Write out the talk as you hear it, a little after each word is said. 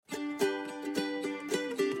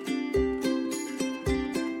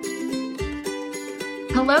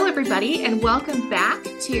Hello, everybody, and welcome back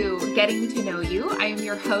to Getting to Know You. I am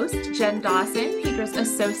your host, Jen Dawson, Pedra's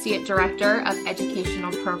Associate Director of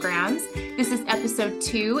Educational Programs. This is episode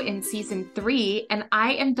 2 in season 3, and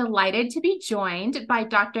I am delighted to be joined by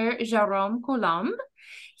Dr. Jérôme Colombe.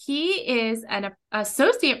 He is an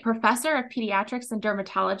associate professor of pediatrics and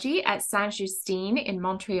dermatology at Sainte-Justine in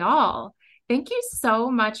Montreal. Thank you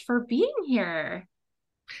so much for being here.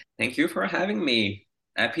 Thank you for having me.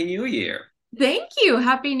 Happy New Year. Thank you.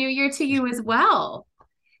 Happy New Year to you as well.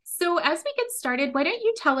 So, as we get started, why don't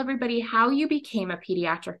you tell everybody how you became a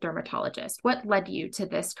pediatric dermatologist? What led you to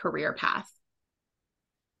this career path?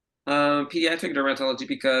 Pediatric dermatology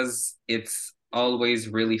because it's always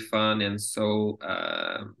really fun and so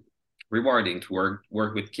rewarding to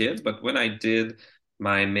work with kids. But when I did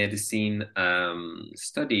my medicine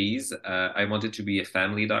studies, I wanted to be a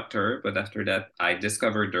family doctor. But after that, I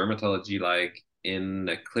discovered dermatology like in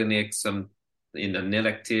a clinic, some in an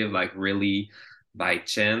elective, like really by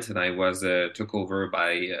chance, and I was took over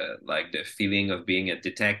by like the feeling of being a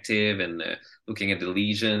detective and looking at the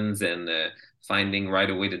lesions and finding right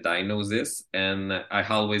away the diagnosis. And I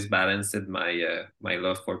always balanced my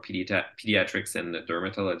love for pediatrics and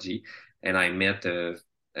dermatology. And I met a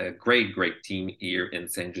great team here in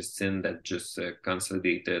Saint Justine that just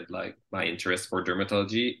consolidated like my interest for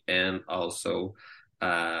dermatology and also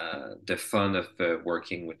the fun of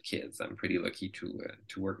working with kids. I'm pretty lucky to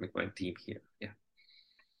work with my team here. Yeah.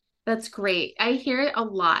 That's great. I hear a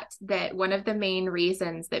lot that one of the main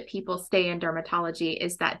reasons that people stay in dermatology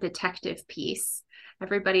is that detective piece.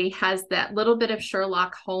 Everybody has that little bit of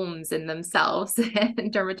Sherlock Holmes in themselves,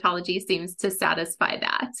 and dermatology seems to satisfy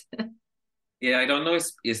that. Yeah, I don't know if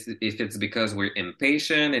it's because we're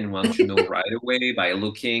impatient and want to know right away by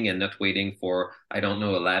looking and not waiting for, I don't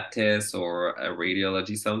know, a lab test or a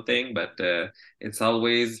radiology something, but it's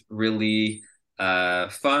always really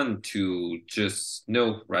fun to just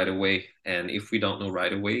know right away. And if we don't know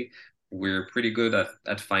right away, we're pretty good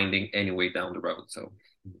at finding any way down the road. So.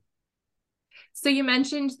 So you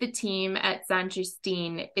mentioned the team at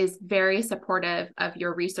Sainte-Justine is very supportive of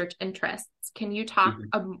your research interests. Can you talk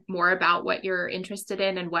Mhm. more about what you're interested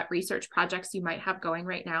in and what research projects you might have going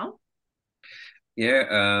right now?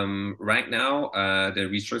 Yeah, right now, the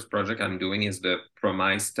research project I'm doing is the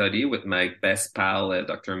PROMISE study with my best pal,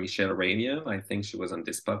 Dr. Michelle Rania. I think she was on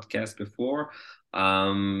this podcast before.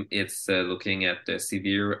 It's looking at the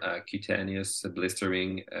severe cutaneous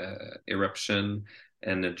blistering eruption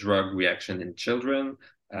and the drug reaction in children,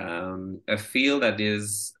 a field that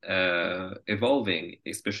is evolving,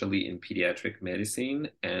 especially in pediatric medicine,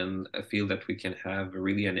 and a field that we can have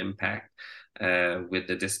really an impact with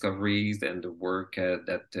the discoveries and the work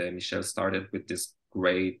that Michelle started with this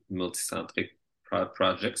great multicentric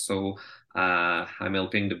project. So I'm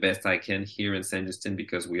helping the best I can here in Saint Justine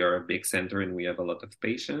because we are a big center and we have a lot of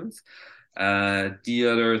patients. The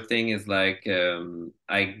other thing is like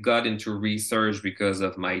I got into research because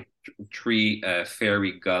of my three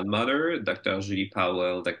fairy godmother, Dr. Julie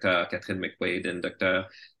Powell, Dr. Catherine McQuaid, and Dr.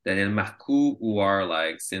 Daniel Marcoux, who are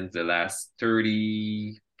like since the last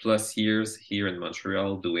 30 plus years here in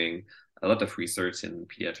Montreal doing a lot of research in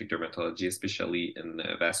pediatric dermatology, especially in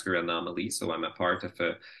vascular anomaly. So I'm a part of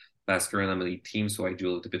a vascular anomaly team, so I do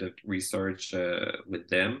a little bit of research with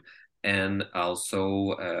them. And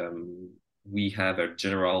also, we have a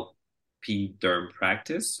general P derm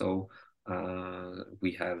practice. So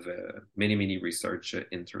we have many research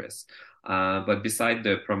interests. But beside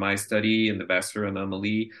the PROMISE study and the vascular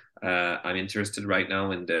anomaly, I'm interested right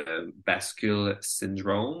now in the vascular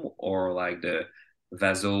syndrome or like the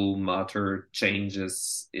vasomotor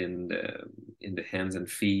changes in the hands and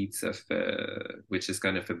feet of which is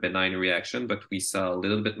kind of a benign reaction, but we saw a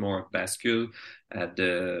little bit more of vascular at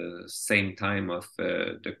the same time of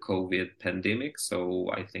the COVID pandemic. So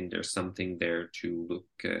I think there's something there to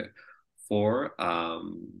look for.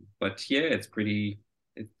 But yeah, it's pretty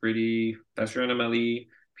vascular anomaly,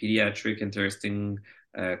 pediatric, interesting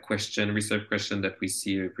research question that we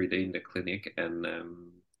see every day in the clinic, and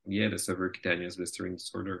yeah, the severe cutaneous blistering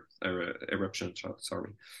disorder, eruption, sorry.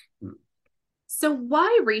 Mm. So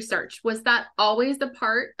why research? Was that always a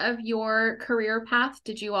part of your career path?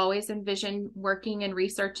 Did you always envision working in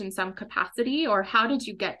research in some capacity, or how did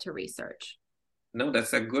you get to research? No,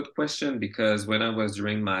 that's a good question because when I was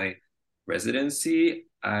doing my residency,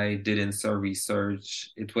 I didn't start research.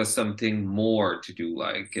 It was something more to do,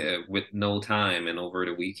 like with no time and over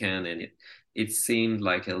the weekend, and it seemed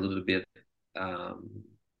like a little bit um,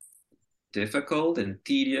 difficult and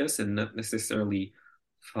tedious and not necessarily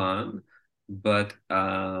fun. But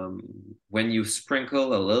when you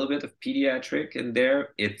sprinkle a little bit of pediatric in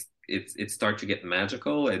there, it start to get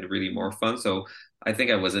magical and really more fun. So I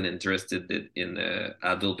think I wasn't interested in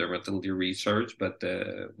adult dermatology research, but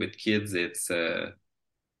with kids,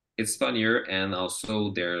 it's funnier. And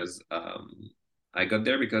also there's I got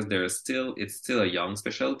there because it's still a young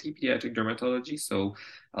specialty, pediatric dermatology, so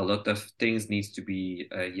a lot of things needs to be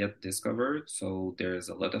yet discovered, so there's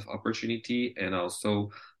a lot of opportunity. And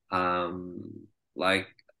also um like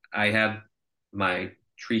I had my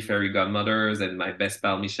three fairy godmothers and my best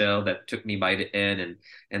pal Michelle that took me by the hand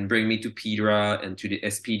and bring me to Pedra and to the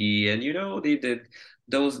SPD, and they did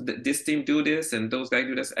this team do this and those guys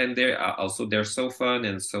do this, and they're so fun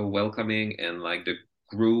and so welcoming, and like the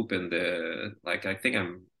group and the like I think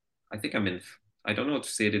I'm in I don't know how to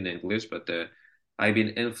say it in English, but I've been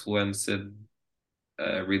influenced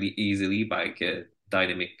really easily by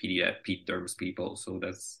dynamic ped derms people, so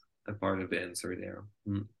that's a part of the answer there.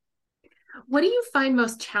 What do you find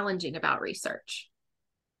most challenging about research?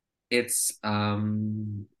 It's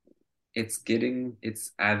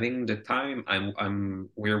it's having the time.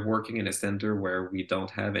 We're working in a center where we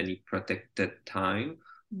don't have any protected time,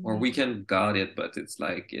 or we can got it, but it's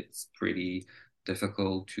pretty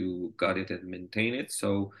difficult to got it and maintain it.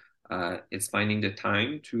 So it's finding the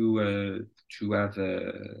time to have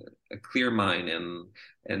a clear mind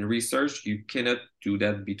and research. You cannot do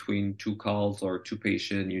that between two calls or two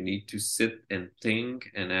patients. You need to sit and think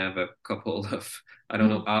and have a couple of, I don't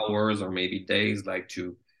know, hours or maybe days, like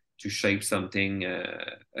to shape something,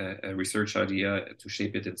 a research idea, to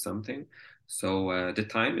shape it in something. So the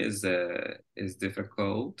time is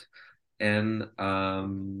difficult, and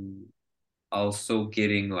also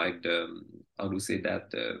getting like the how to say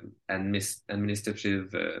that the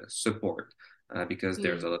administrative support, because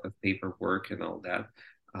there's a lot of paperwork and all that.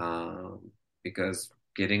 Because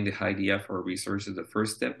getting the idea for research is the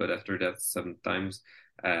first step, but after that, sometimes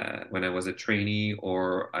when I was a trainee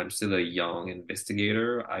or I'm still a young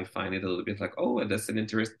investigator, I find it a little bit like, oh, that's an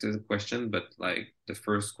interesting question, but like the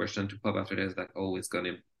first question to pop after that is like, oh, it's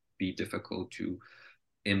gonna be difficult to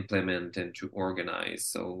implement and to organize.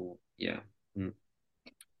 So yeah.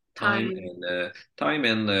 Time. Time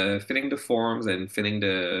and filling the forms and doing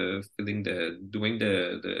the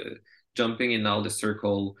jumping in all the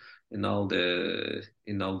circle, in all the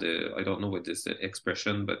I don't know what this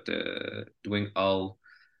expression, but doing all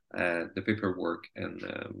the paperwork and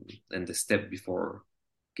the step before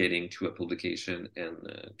getting to a publication and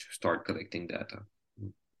to start collecting data.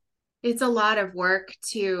 It's a lot of work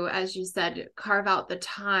to, as you said, carve out the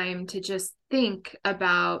time to just think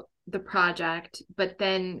about the project, but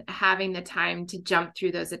then having the time to jump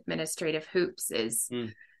through those administrative hoops is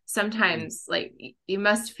sometimes like you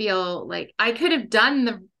must feel like I could have done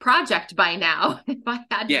the project by now if I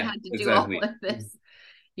hadn't had to do all of this.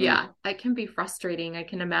 Yeah, that can be frustrating, I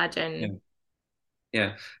can imagine.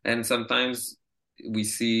 Yeah. And sometimes we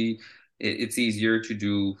see it's easier to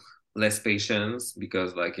do less patients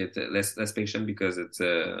because like less patient because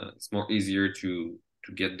it's more easier to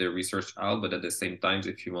get the research out. But at the same time,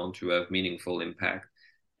 if you want to have meaningful impact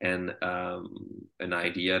and an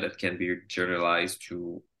idea that can be generalized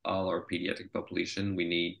to all our pediatric population, we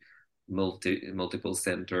need multiple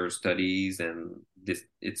center studies, and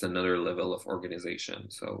it's another level of organization.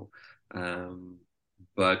 So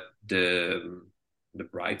but the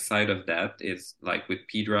bright side of that is like with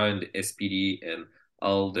Pedra and the SPD and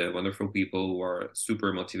all the wonderful people who are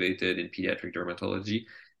super motivated in pediatric dermatology,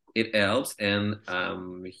 it helps. And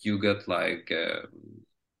you got like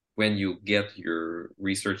when you get your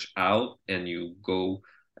research out and you go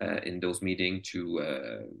in those meetings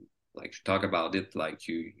to like to talk about it, like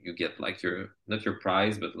you get like your not your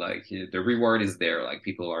prize, but like the reward is there. Like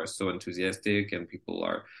people are so enthusiastic and people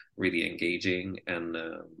are really engaging, and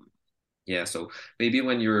yeah, so maybe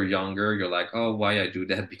when you're younger, you're like, oh, why I do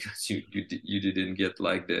that? Because you didn't get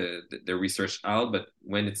like the research out. But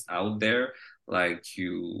when it's out there, like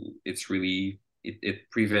it's really it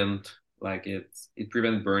prevent like it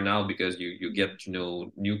prevent burnout, because you get to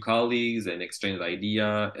know new colleagues and exchange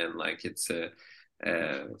idea, and like it's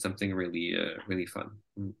something really really fun.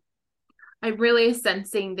 I'm really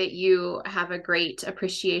sensing that you have a great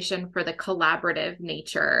appreciation for the collaborative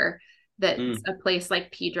nature that a place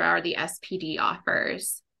like Pedra or the SPD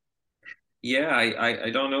offers. Yeah,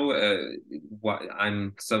 I don't know what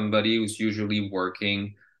I'm somebody who's usually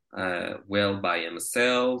working well by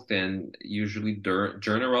himself, and usually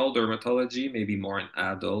general dermatology, maybe more in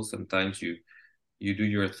adults. Sometimes you do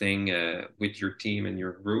your thing with your team and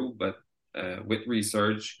your group, but with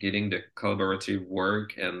research, getting the collaborative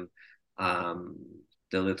work and um,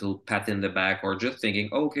 the little pat in the back, or just thinking,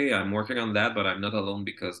 okay, I'm working on that, but I'm not alone,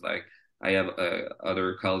 because like I have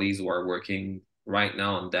other colleagues who are working right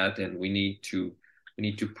now on that, and we need to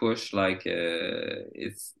push like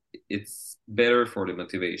it's better for the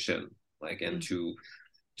motivation, like, and to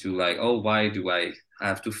like, oh, why do I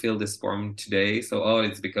have to fill this form today? So, oh,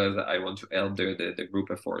 it's because I want to help the group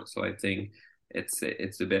effort. So I think it's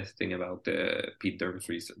the best thing about the pediatrics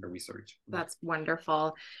research. That's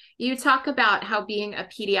wonderful. You talk about how being a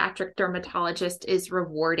pediatric dermatologist is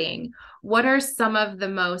rewarding. What are some of the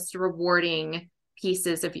most rewarding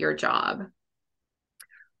pieces of your job?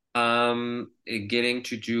 Getting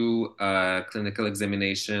to do a clinical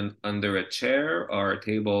examination under a chair or a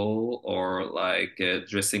table, or like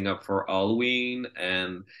dressing up for Halloween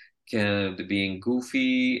and kind of being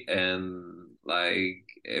goofy, and like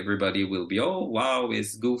everybody will be, oh wow,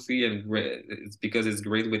 it's goofy and great. It's because it's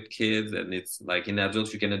great with kids, and it's like in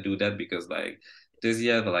adults you cannot do that because like does he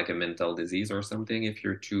have like a mental disease or something if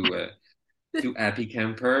you're too happy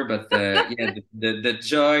camper, but yeah, the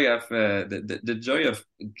joy of the joy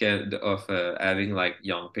of having like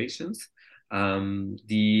young patients.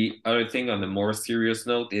 The other thing on the more serious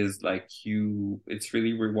note is like it's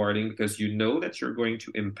really rewarding because you know that you're going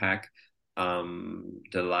to impact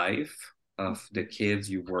the life of the kids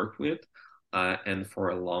you work with, and for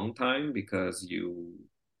a long time, because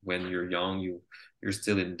when you're young, you're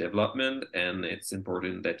still in development, and it's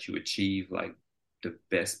important that you achieve like the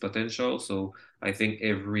best potential. So I think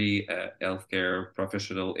every healthcare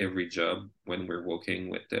professional, every job, when we're working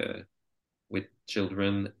with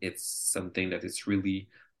children, it's something that is really,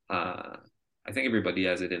 I think everybody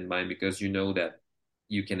has it in mind, because you know that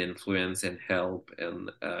you can influence and help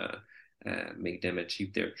and make them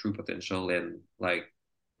achieve their true potential, and like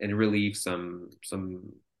and relieve some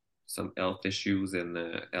health issues and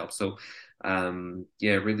help. So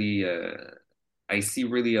yeah, really. I see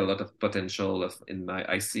really a lot of potential in my.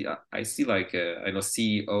 I see like I know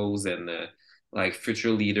CEOs and like future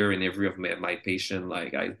leader in every of my patient.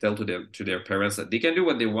 Like I tell to their parents that they can do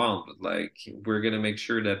what they want, but like we're gonna make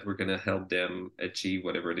sure that we're gonna help them achieve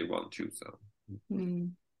whatever they want to. So.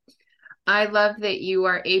 Mm. I love that you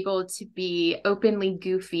are able to be openly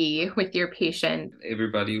goofy with your patient.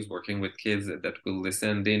 Everybody who's working with kids that will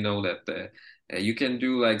listen, they know that you can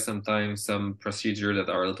do like sometimes some procedure that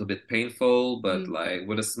are a little bit painful, but Mm. like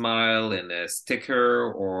with a smile and a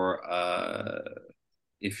sticker, or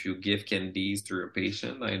if you give candies to your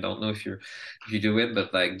patient. I don't know if you do it,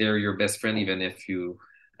 but like they're your best friend, even if you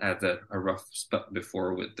had a rough spot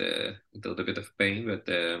before with a little bit of pain. But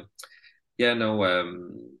yeah, no,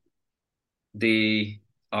 they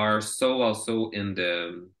are so also in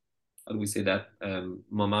the, how do we say that,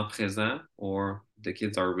 moment présent, or the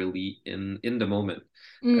kids are really in the moment.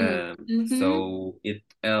 Mm. Mm-hmm. So it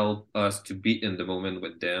helps us to be in the moment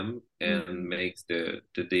with them, and Mm. makes the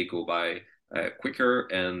day go by quicker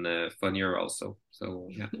and funnier also. So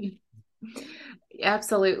yeah.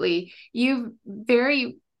 Absolutely. You've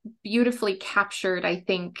very beautifully captured, I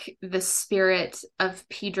think, the spirit of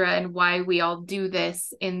Pedra and why we all do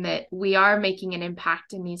this, in that we are making an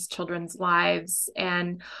impact in these children's lives.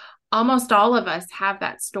 And almost all of us have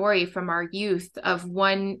that story from our youth of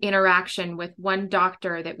one interaction with one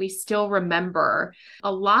doctor that we still remember.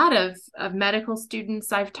 A lot of medical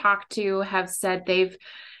students I've talked to have said they've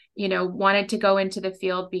wanted to go into the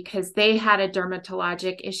field because they had a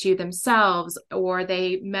dermatologic issue themselves, or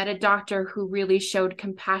they met a doctor who really showed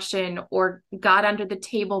compassion or got under the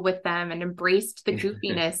table with them and embraced the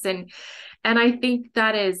goofiness. And I think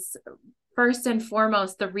that is first and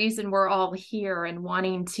foremost the reason we're all here and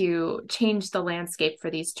wanting to change the landscape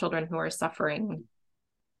for these children who are suffering.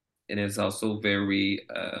 And it's also very,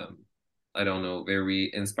 I don't know,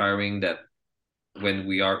 very inspiring that when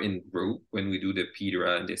we are in group, when we do the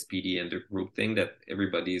PEDRA and the SPD and the group thing, that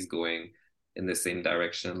everybody is going in the same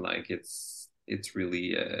direction. Like it's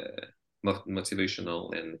really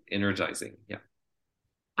motivational and energizing. Yeah.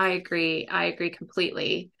 I agree. I agree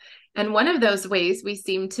completely. And one of those ways we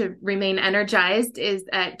seem to remain energized is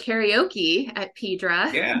at karaoke at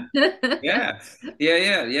Pedra. Yeah.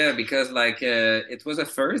 Yeah, yeah. Because like it was a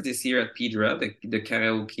first this year at Pedra, the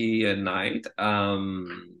karaoke night.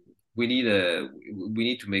 We need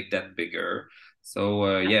to make that bigger.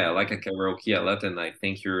 So yeah, I like a karaoke a lot, and I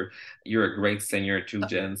think you're a great singer too,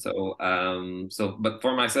 Jen. So but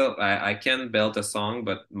for myself, I can belt a song,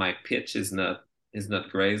 but my pitch is not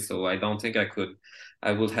great. So I don't think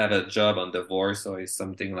I would have a job on The Voice or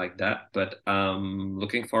something like that. But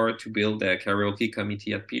looking forward to build a karaoke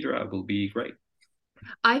committee at Pedra. Will be great.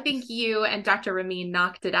 I think you and Dr. Ramin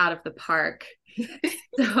knocked it out of the park.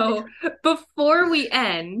 So before we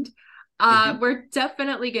end, Mhm. we're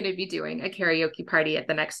definitely going to be doing a karaoke party at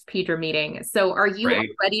the next Pedra meeting. So are you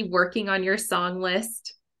Great. already working on your song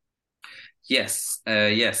list? Yes,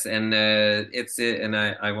 and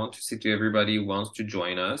I want to say to everybody who wants to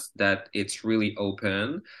join us that it's really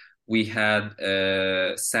open. We had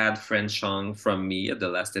a sad French song from me at the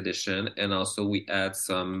last edition, and also we had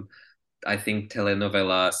some, I think,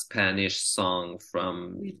 telenovela Spanish song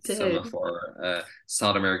from We some did. of our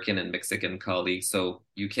South American and Mexican colleagues. So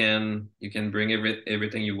you can bring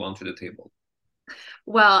everything you want to the table.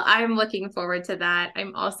 Well, I'm looking forward to that.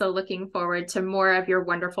 I'm also looking forward to more of your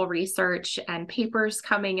wonderful research and papers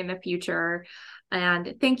coming in the future.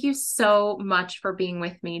 And thank you so much for being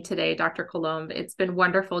with me today, Dr. Colomb. It's been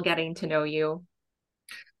wonderful getting to know you.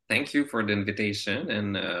 Thank you for the invitation,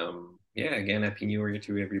 and yeah, again, happy New Year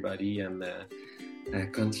to everybody, and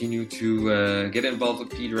continue to get involved with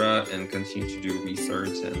PEDRA and continue to do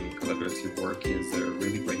research and collaborative work is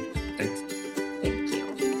really great. Thanks. Thank you.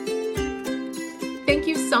 Thank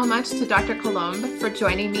you so much to Dr. Colomb for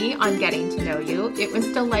joining me on Getting to Know You. It was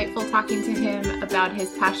delightful talking to him about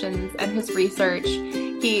his passions and his research.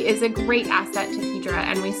 He is a great asset to PEDRA,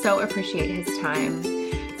 and we so appreciate his time.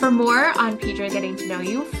 For more on PEDRA Getting to Know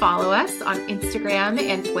You, follow us on Instagram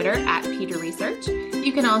and Twitter at PEDRA Research.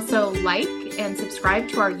 You can also like and subscribe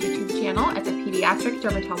to our YouTube channel at the Pediatric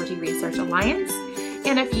Dermatology Research Alliance.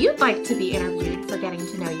 And if you'd like to be interviewed for Getting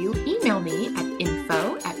to Know You, email me at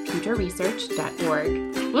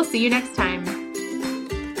info@pedraresearch.org. We'll see you next time.